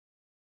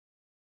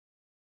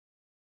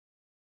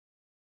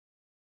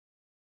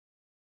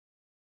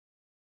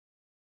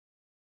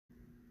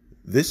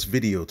This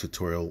video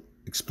tutorial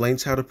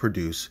explains how to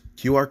produce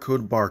QR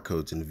code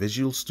barcodes in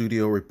Visual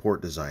Studio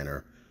Report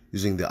Designer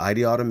using the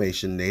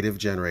IDAutomation native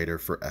generator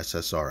for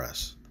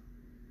SSRS.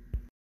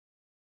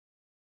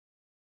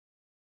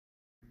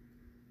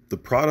 The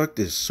product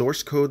is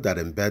source code that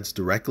embeds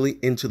directly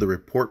into the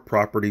report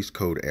properties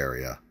code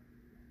area.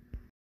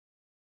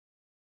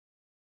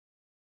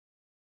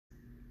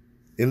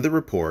 In the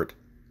report,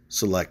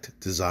 select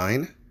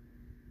Design,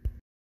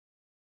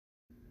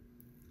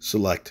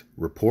 select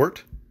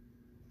Report,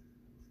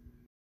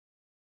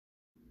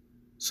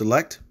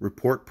 select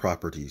Report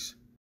Properties,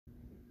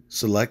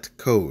 select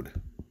Code.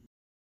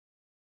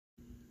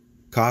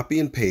 Copy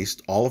and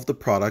paste all of the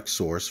product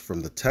source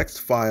from the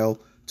text file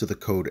to the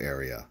code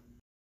area.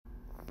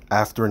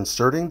 After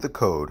inserting the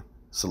code,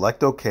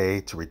 select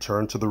OK to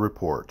return to the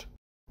report.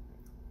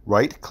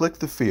 Right-click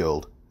the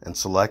field and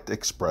select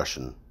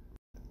Expression.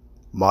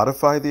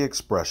 Modify the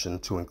expression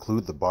to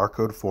include the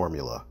barcode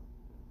formula.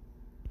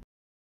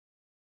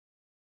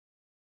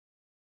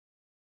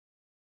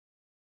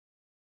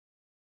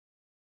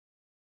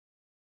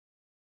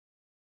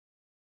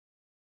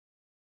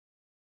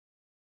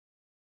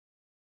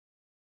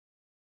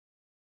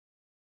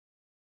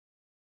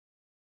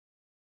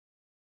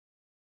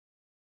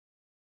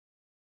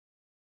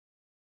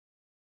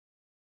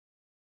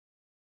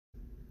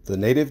 The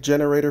native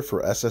generator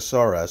for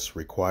SSRS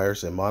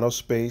requires a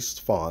monospaced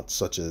font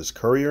such as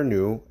Courier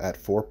New at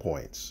 4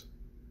 points.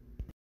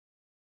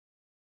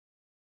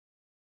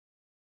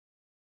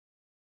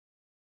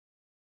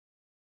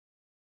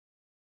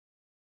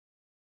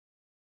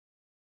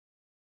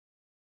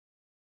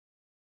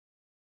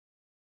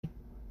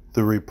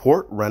 The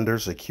report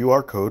renders a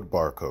QR code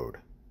barcode.